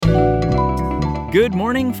Good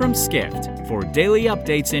morning from Skift. For daily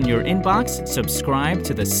updates in your inbox, subscribe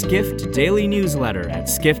to the Skift Daily newsletter at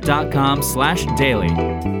skift.com/daily.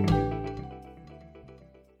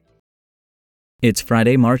 It's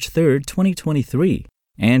Friday, March 3rd, 2023.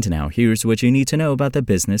 And now here's what you need to know about the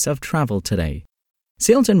business of travel today.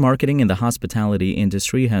 Sales and marketing in the hospitality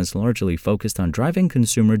industry has largely focused on driving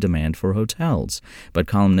consumer demand for hotels, but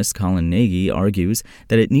columnist Colin Nagy argues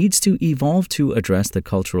that it needs to evolve to address the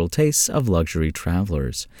cultural tastes of luxury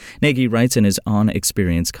travelers. Nagy writes in his On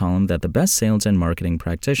Experience column that the best sales and marketing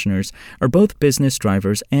practitioners are both business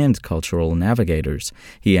drivers and cultural navigators.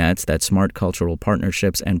 He adds that smart cultural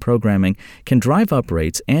partnerships and programming can drive up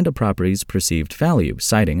rates and a property's perceived value,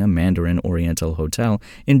 citing a Mandarin Oriental hotel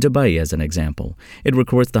in Dubai as an example. It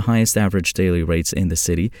records the highest average daily rates in the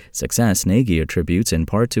city. Success Nagy attributes in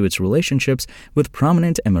part to its relationships with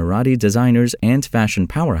prominent Emirati designers and fashion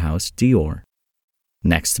powerhouse Dior.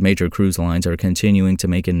 Next, major cruise lines are continuing to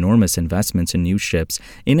make enormous investments in new ships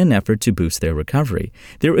in an effort to boost their recovery.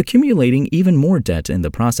 They're accumulating even more debt in the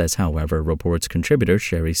process, however, reports contributor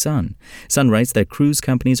Sherry Sun. Sun writes that cruise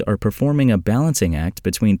companies are performing a balancing act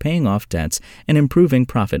between paying off debts and improving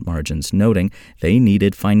profit margins, noting they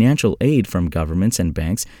needed financial aid from governments and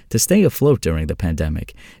banks to stay afloat during the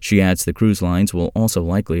pandemic. She adds the cruise lines will also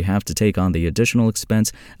likely have to take on the additional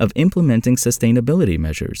expense of implementing sustainability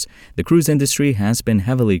measures. The cruise industry has been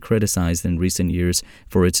heavily criticized in recent years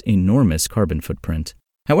for its enormous carbon footprint.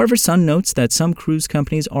 However, Sun notes that some cruise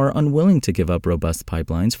companies are unwilling to give up robust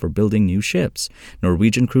pipelines for building new ships.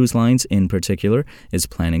 Norwegian Cruise Lines, in particular, is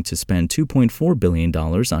planning to spend $2.4 billion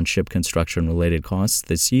on ship construction-related costs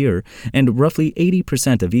this year, and roughly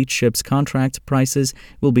 80% of each ship's contract prices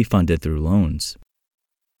will be funded through loans.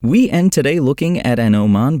 We end today looking at an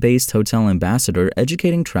Oman-based hotel ambassador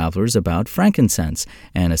educating travelers about frankincense,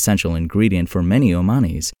 an essential ingredient for many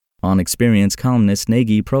Omanis. On Experience columnist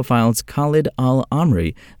Nagy profiles Khalid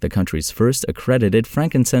Al-Amri, the country's first accredited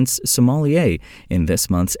frankincense sommelier, in this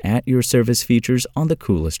month's At Your Service features on the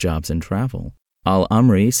coolest jobs in travel.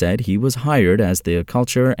 Al-Amri said he was hired as the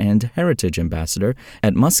Culture and Heritage Ambassador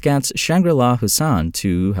at Muscat's Shangri-La Hussan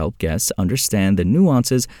to help guests understand the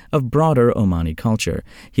nuances of broader Omani culture.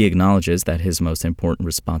 He acknowledges that his most important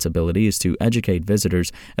responsibility is to educate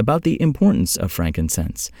visitors about the importance of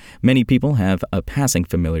frankincense. Many people have a passing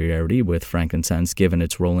familiarity with frankincense given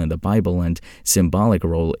its role in the Bible and symbolic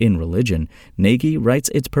role in religion. Nagy writes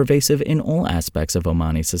it's pervasive in all aspects of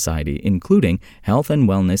Omani society, including health and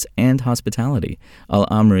wellness and hospitality.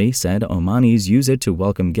 Al-Amri said Omanis use it to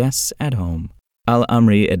welcome guests at home.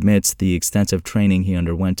 Al-Amri admits the extensive training he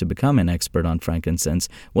underwent to become an expert on frankincense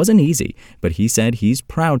wasn't easy, but he said he's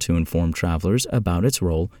proud to inform travelers about its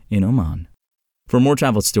role in Oman. For more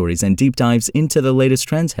travel stories and deep dives into the latest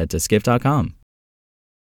trends, head to skift.com.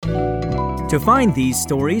 To find these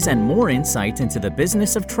stories and more insight into the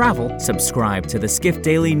business of travel, subscribe to the Skift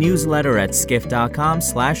Daily newsletter at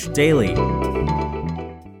skift.com/daily.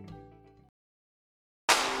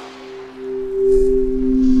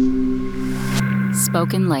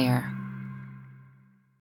 SpokenLayer.